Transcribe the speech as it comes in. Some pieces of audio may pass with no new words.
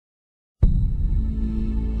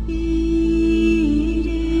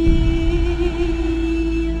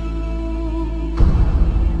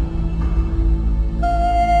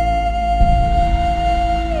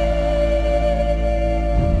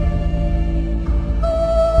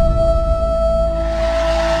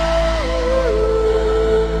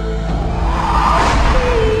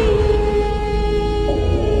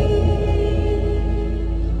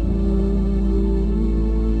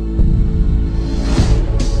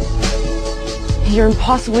You're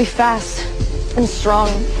impossibly fast and strong.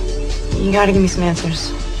 You gotta give me some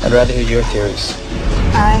answers. I'd rather hear your theories.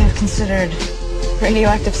 I have considered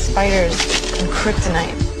radioactive spiders and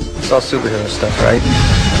kryptonite. It's all superhero stuff, right?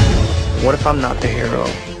 What if I'm not the hero?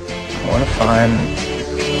 What if I'm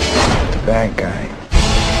the bad guy?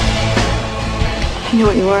 I know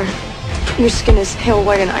what you are. Your skin is pale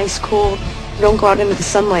white and ice cold. You don't go out into the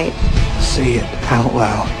sunlight. Say it out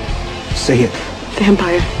loud. Say it.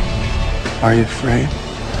 Vampire. Are you afraid?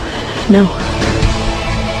 No.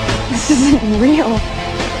 This isn't real.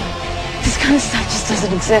 This kind of stuff just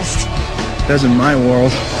doesn't exist. It does in my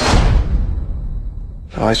world.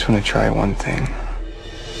 I just want to try one thing.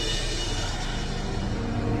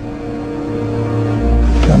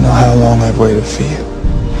 Don't know how long I've waited for you.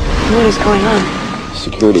 What is going on?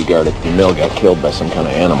 Security guard at the mill got killed by some kind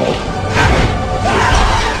of animal.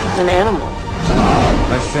 An animal?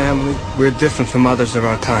 My family, we're different from others of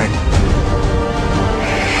our kind.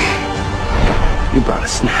 You brought a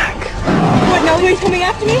snack. What, nobody's coming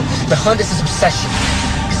after me? The hunt is his obsession.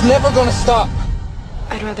 He's never gonna stop.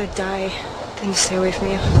 I'd rather die than stay away from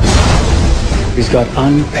you. He's got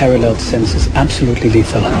unparalleled senses, absolutely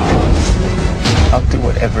lethal. I'll do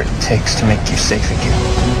whatever it takes to make you safe again.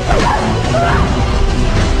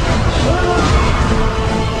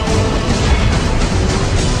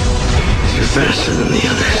 You're faster than the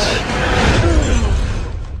others,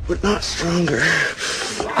 but not stronger.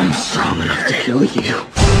 I'm strong enough to kill you.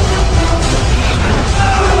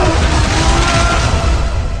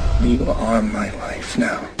 You are my life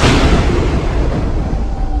now.